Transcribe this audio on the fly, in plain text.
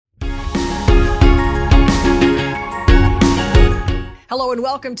Hello and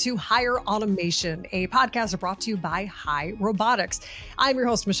welcome to Higher Automation, a podcast brought to you by Hai Robotics. I'm your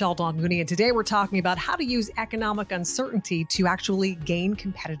host, Michelle Mooney, and today we're talking about how to use economic uncertainty to actually gain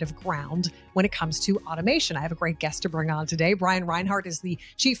competitive ground when it comes to automation. I have a great guest to bring on today. Brian Reinhart is the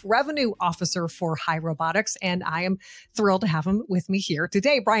Chief Revenue Officer for Hai Robotics, and I am thrilled to have him with me here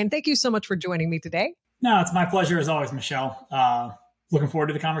today. Brian, thank you so much for joining me today. No, it's my pleasure as always, Michelle. Looking forward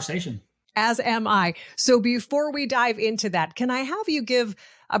to the conversation. As am I. So before we dive into that, can I have you give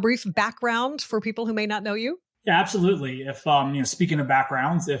a brief background for people who may not know you? Yeah, absolutely. If speaking of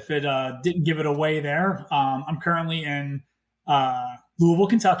backgrounds, if it didn't give it away there, I'm currently in Louisville,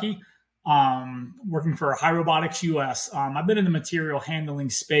 Kentucky, working for Hai Robotics US. I've been in the material handling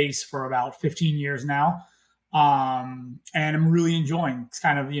space for about 15 years now, and I'm really enjoying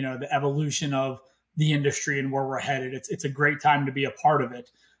kind of the evolution of the industry and where we're headed. It's a great time to be a part of it.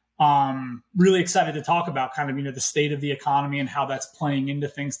 Really excited to talk about kind of, the state of the economy and how that's playing into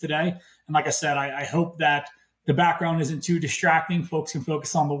things today. And like I said, I hope that the background isn't too distracting. Folks can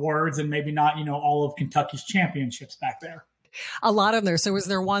focus on the words and maybe not, all of Kentucky's championships back there. A lot of them there. So is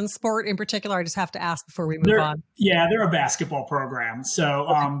there one sport in particular? I just have to ask before we move on. Yeah, they're a basketball program.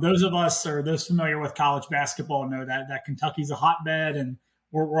 So those of us or those familiar with college basketball know that Kentucky's a hotbed, and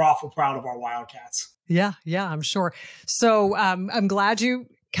we're awful proud of our Wildcats. Yeah, I'm sure. So I'm glad you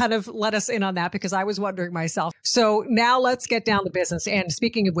kind of let us in on that because I was wondering myself. So now let's get down to business. And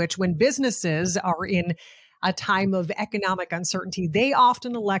speaking of which, when businesses are in a time of economic uncertainty, they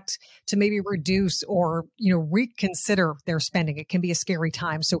often elect to maybe reduce or, reconsider their spending. It can be a scary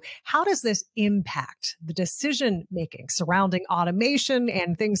time. So how does this impact the decision making surrounding automation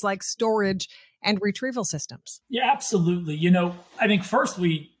and things like storage and retrieval systems? Yeah, absolutely. I think first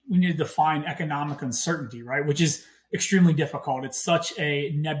we need to define economic uncertainty, right? Which is extremely difficult. It's such a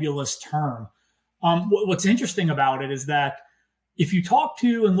nebulous term. What's interesting about it is that if you talk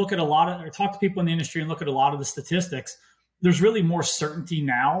to people in the industry and look at a lot of the statistics, there's really more certainty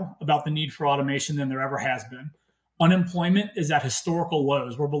now about the need for automation than there ever has been. Unemployment is at historical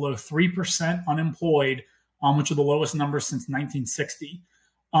lows. We're below 3% unemployed, which are the lowest numbers since 1960.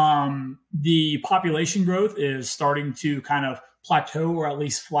 The population growth is starting to kind of plateau or at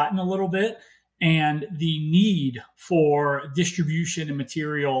least flatten a little bit. And the need for distribution and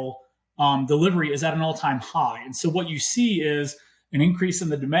material delivery is at an all-time high. And so what you see is an increase in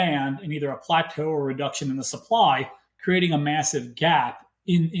the demand and either a plateau or reduction in the supply, creating a massive gap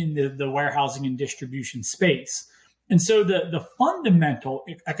in the warehousing and distribution space. And so the fundamental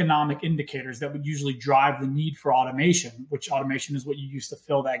economic indicators that would usually drive the need for automation, which automation is what you use to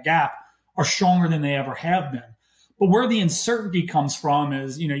fill that gap, are stronger than they ever have been. But where the uncertainty comes from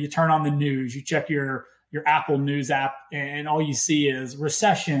is, you turn on the news, you check your Apple News app, and all you see is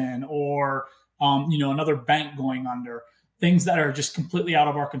recession or, another bank going under, things that are just completely out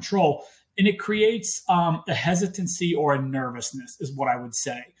of our control. And it creates a hesitancy or a nervousness is what I would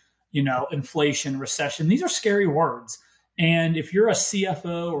say. Inflation, recession, these are scary words. And if you're a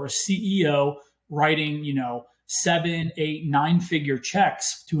CFO or a CEO writing, 7, 8, 9-figure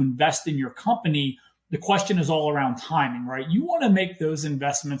checks to invest in your company, the question is all around timing, right? You want to make those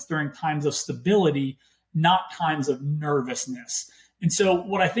investments during times of stability, not times of nervousness. And so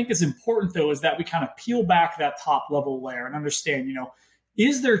what I think is important, though, is that we kind of peel back that top level layer and understand,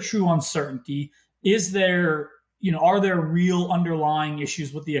 is there true uncertainty? Is there, are there real underlying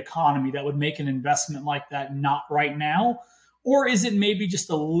issues with the economy that would make an investment like that not right now? Or is it maybe just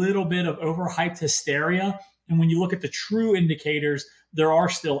a little bit of overhyped hysteria? And when you look at the true indicators, there are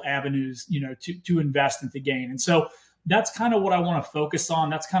still avenues, to invest and to gain. And so that's kind of what I want to focus on.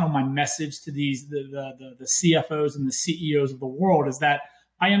 That's kind of my message to the CFOs and the CEOs of the world, is that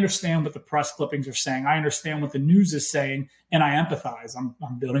I understand what the press clippings are saying. I understand what the news is saying, and I empathize.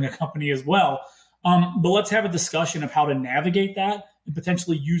 I'm building a company as well. But let's have a discussion of how to navigate that and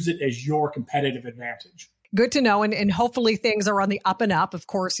potentially use it as your competitive advantage. Good to know. And hopefully things are on the up and up. Of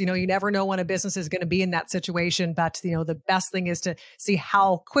course, you never know when a business is going to be in that situation, but the best thing is to see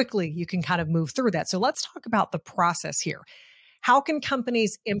how quickly you can kind of move through that. So let's talk about the process here. How can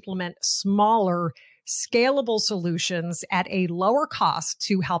companies implement smaller, scalable solutions at a lower cost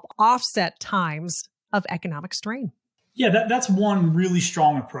to help offset times of economic strain? Yeah, that's one really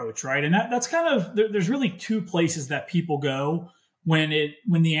strong approach, right? And that's kind of, there's really two places that people go when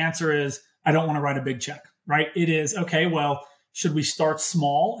the answer is, I don't want to write a big check. Right? It is, okay, well, should we start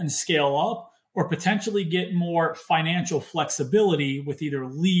small and scale up, or potentially get more financial flexibility with either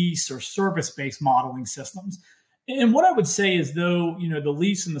lease or service-based modeling systems? And what I would say is, though, the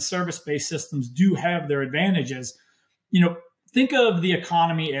lease and the service-based systems do have their advantages, think of the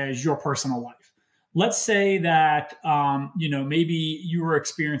economy as your personal life. let's say that, maybe you were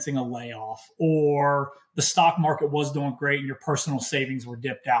experiencing a layoff or the stock market was doing great and your personal savings were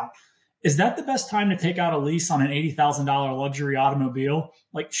dipped out. Is that the best time to take out a lease on an $80,000 luxury automobile?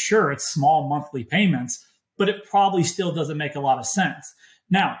 Like, sure, it's small monthly payments, but it probably still doesn't make a lot of sense.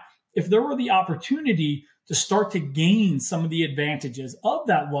 Now, if there were the opportunity to start to gain some of the advantages of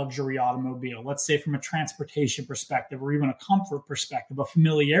that luxury automobile, let's say from a transportation perspective or even a comfort perspective, a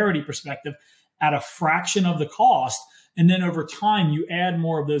familiarity perspective, at a fraction of the cost, and then over time you add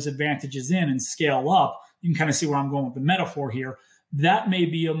more of those advantages in and scale up, you can kind of see where I'm going with the metaphor here. That may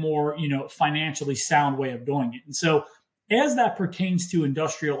be a more, financially sound way of doing it. And so as that pertains to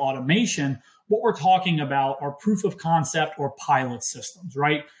industrial automation, what we're talking about are proof of concept or pilot systems,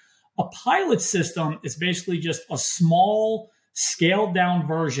 right? A pilot system is basically just a small scaled down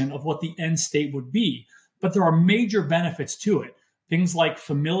version of what the end state would be, but there are major benefits to it. Things like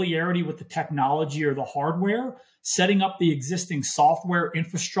familiarity with the technology or the hardware, setting up the existing software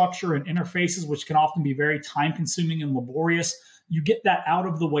infrastructure and interfaces, which can often be very time consuming and laborious. You get that out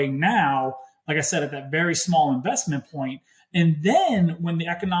of the way now, like I said, at that very small investment point. And then when the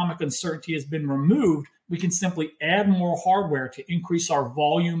economic uncertainty has been removed, we can simply add more hardware to increase our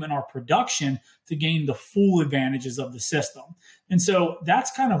volume and our production to gain the full advantages of the system. And so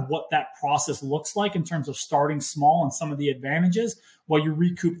that's kind of what that process looks like in terms of starting small and some of the advantages while you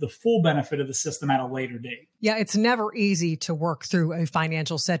recoup the full benefit of the system at a later date. Yeah, it's never easy to work through a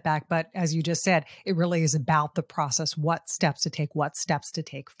financial setback, but as you just said, it really is about the process, what steps to take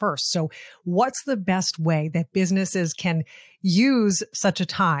first. So what's the best way that businesses can use such a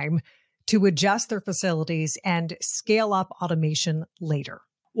time to adjust their facilities and scale up automation later?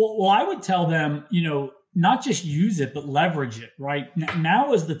 Well, I would tell them, not just use it, but leverage it, right?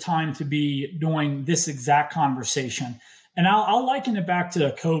 Now is the time to be doing this exact conversation. And I'll liken it back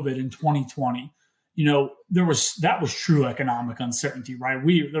to COVID in 2020. That was true economic uncertainty, right?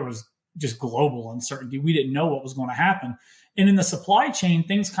 There was just global uncertainty. We didn't know what was going to happen. And in the supply chain,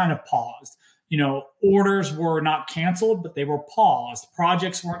 things kind of paused. Orders were not canceled, but they were paused.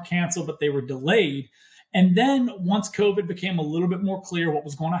 Projects weren't canceled, but they were delayed. And then once COVID became a little bit more clear what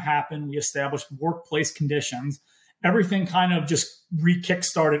was going to happen, we established workplace conditions. Everything kind of just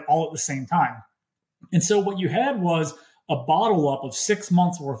re-kickstarted all at the same time. And so what you had was a bottle up of 6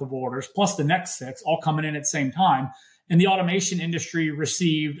 months worth of orders, plus the next 6, all coming in at the same time. And the automation industry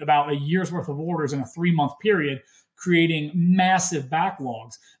received about a year's worth of orders in a 3-month period, creating massive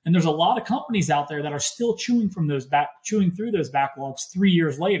backlogs. And there's a lot of companies out there that are still chewing through those backlogs 3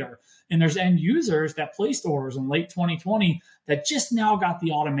 years later. And there's end users that placed orders in late 2020 that just now got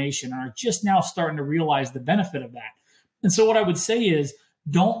the automation and are just now starting to realize the benefit of that. And so what I would say is,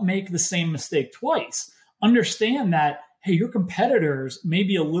 don't make the same mistake twice. Understand that, hey, your competitors may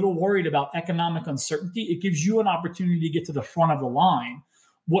be a little worried about economic uncertainty. It gives you an opportunity to get to the front of the line.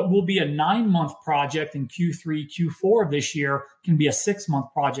 What will be a 9-month project in Q3, Q4 of this year can be a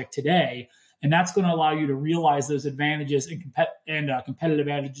 6-month project today. And that's going to allow you to realize those advantages and competitive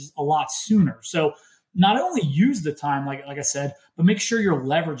advantages a lot sooner. So not only use the time, like I said, but make sure you're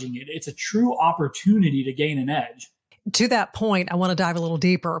leveraging it. It's a true opportunity to gain an edge. To that point, I want to dive a little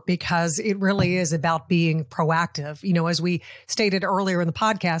deeper because it really is about being proactive. As we stated earlier in the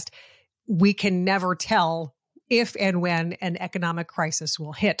podcast, we can never tell if and when an economic crisis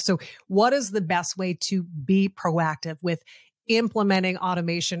will hit. So what is the best way to be proactive with implementing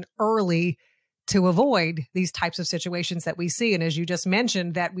automation early to avoid these types of situations that we see? And as you just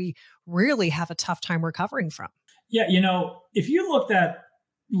mentioned, that we really have a tough time recovering from. Yeah. If you looked at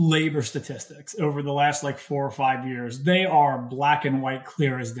labor statistics over the last 4 or 5 years, they are black and white,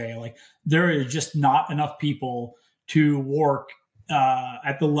 clear as day. There is just not enough people to work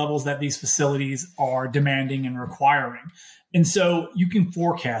at the levels that these facilities are demanding and requiring. And so you can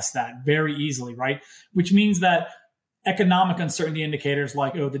forecast that very easily, right? Which means that economic uncertainty indicators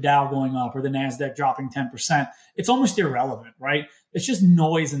like, the Dow going up or the NASDAQ dropping 10%, it's almost irrelevant, right? It's just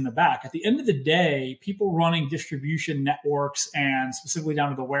noise in the back. At the end of the day, people running distribution networks and specifically down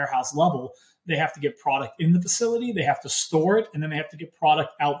to the warehouse level, they have to get product in the facility, they have to store it, and then they have to get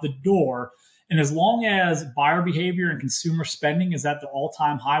product out the door. And as long as buyer behavior and consumer spending is at the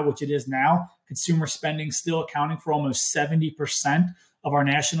all-time high, which it is now, consumer spending still accounting for almost 70% of our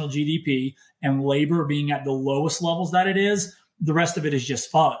national GDP, and labor being at the lowest levels that it is, the rest of it is just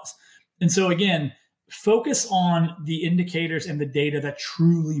fuzz. And so again, focus on the indicators and the data that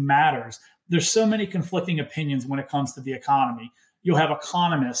truly matters. There's so many conflicting opinions when it comes to the economy. You'll have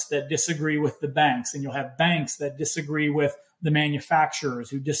economists that disagree with the banks, and you'll have banks that disagree with the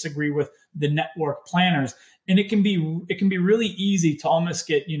manufacturers who disagree with the network planners. And it can be really easy to almost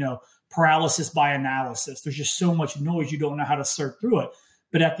get, paralysis by analysis. There's just so much noise, you don't know how to sort through it.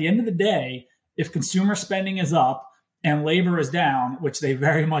 But at the end of the day, if consumer spending is up and labor is down, which they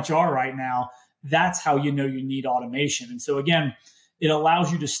very much are right now, that's how you know you need automation. And so again, it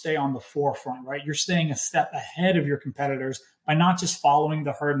allows you to stay on the forefront, right? You're staying a step ahead of your competitors by not just following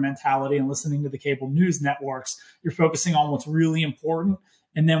the herd mentality and listening to the cable news networks. You're focusing on what's really important.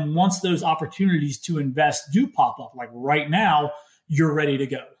 And then once those opportunities to invest do pop up, like right now, you're ready to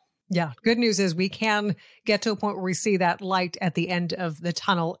go. Yeah. Good news is we can get to a point where we see that light at the end of the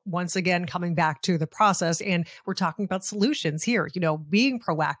tunnel, once again, coming back to the process. And we're talking about solutions here, being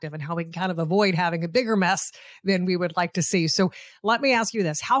proactive and how we can kind of avoid having a bigger mess than we would like to see. So let me ask you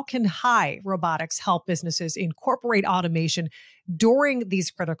this. How can Hai Robotics help businesses incorporate automation during these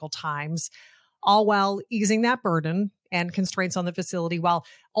critical times, all while easing that burden and constraints on the facility while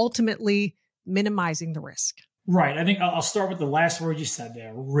ultimately minimizing the risk? Right. I think I'll start with the last word you said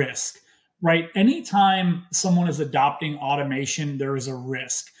there, risk, right? Anytime someone is adopting automation, there is a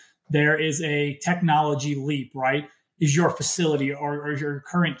risk. There is a technology leap, right? Is your facility or is your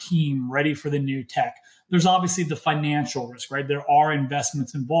current team ready for the new tech? There's obviously the financial risk, right? There are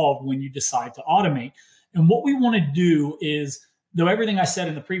investments involved when you decide to automate. And what we want to do is, though everything I said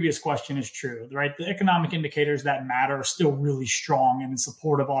in the previous question is true, right? The economic indicators that matter are still really strong and in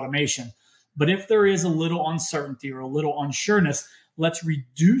support of automation. But if there is a little uncertainty or a little unsureness, let's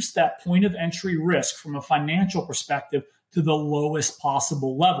reduce that point of entry risk from a financial perspective to the lowest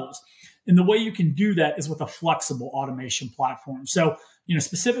possible levels. And the way you can do that is with a flexible automation platform. So,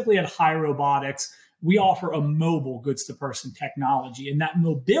 specifically at Hai Robotics, we offer a mobile goods-to-person technology. And that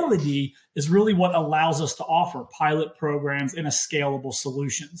mobility is really what allows us to offer pilot programs and a scalable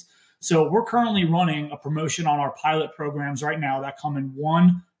solutions. So we're currently running a promotion on our pilot programs right now that come in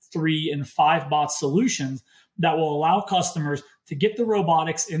 1, 3, and 5 bot solutions that will allow customers to get the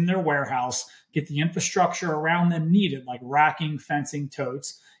robotics in their warehouse, get the infrastructure around them needed, like racking, fencing,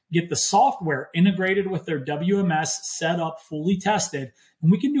 totes, get the software integrated with their WMS, set up, fully tested. And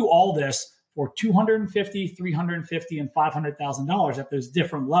we can do all this for $250,000, $350,000, and $500,000 at those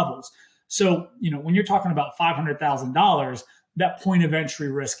different levels. So, when you're talking about $500,000, that point of entry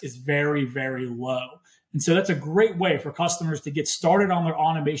risk is very, very low. And so that's a great way for customers to get started on their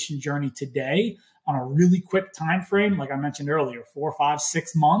automation journey today on a really quick time frame, like I mentioned earlier, 4, 5,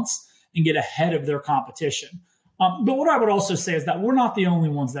 6 months, and get ahead of their competition. But what I would also say is that we're not the only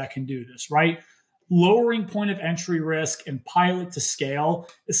ones that can do this, right? Lowering point of entry risk and pilot to scale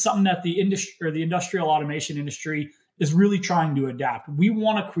is something that the industry or the industrial automation industry is really trying to adapt. We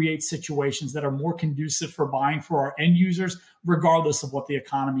want to create situations that are more conducive for buying for our end users, regardless of what the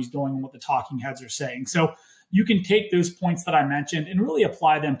economy is doing and what the talking heads are saying. So you can take those points that I mentioned and really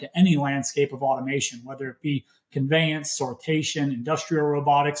apply them to any landscape of automation, whether it be conveyance, sortation, industrial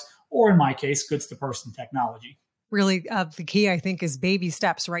robotics, or in my case, goods-to-person technology. Really, the key, I think, is baby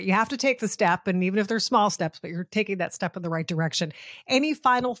steps, right? You have to take the step, and even if they're small steps, but you're taking that step in the right direction. Any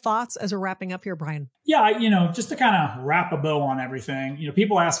final thoughts as we're wrapping up here, Brian? Yeah, just to kind of wrap a bow on everything,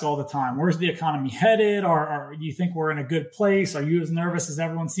 people ask all the time, where's the economy headed? Or do you think we're in a good place? Are you as nervous as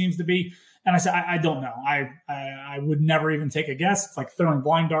everyone seems to be? And I said, I don't know. I would never even take a guess. It's like throwing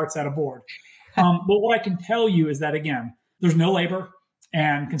blind darts at a board. But what I can tell you is that, again, there's no labor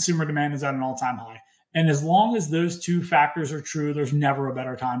and consumer demand is at an all-time high. And as long as those two factors are true, there's never a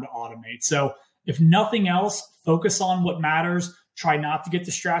better time to automate. So if nothing else, focus on what matters. Try not to get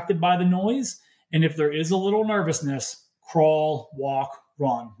distracted by the noise. And if there is a little nervousness, crawl, walk,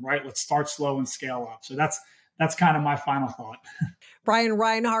 run, right? Let's start slow and scale up. So that's kind of my final thought. Brian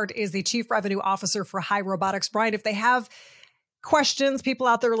Reinhart is the Chief Revenue Officer for Hai Robotics. Brian, if they have questions, people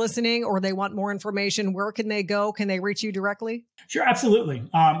out there listening, or they want more information, where can they go? Can they reach you directly? Sure, absolutely.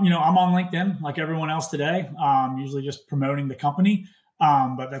 I'm on LinkedIn like everyone else today, usually just promoting the company.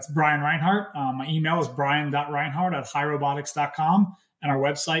 But that's Brian Reinhart. My email is brian.reinhart@hairobotics.com. And our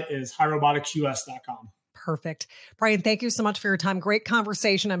website is hairoboticsus.com. Perfect. Brian, thank you so much for your time. Great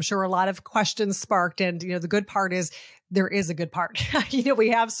conversation. I'm sure a lot of questions sparked. And, the good part is there is a good part. We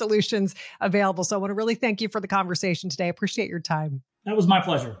have solutions available. So I want to really thank you for the conversation today. I appreciate your time. That was my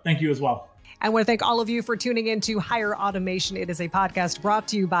pleasure. Thank you as well. I want to thank all of you for tuning in to Higher Automation. It is a podcast brought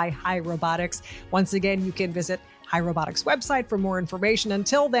to you by Hai Robotics. Once again, you can visit Hai Robotics website for more information.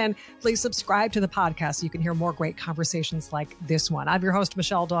 Until then, please subscribe to the podcast so you can hear more great conversations like this one. I'm your host,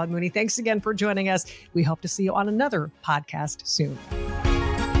 Michelle Mooney. Thanks again for joining us. We hope to see you on another podcast soon.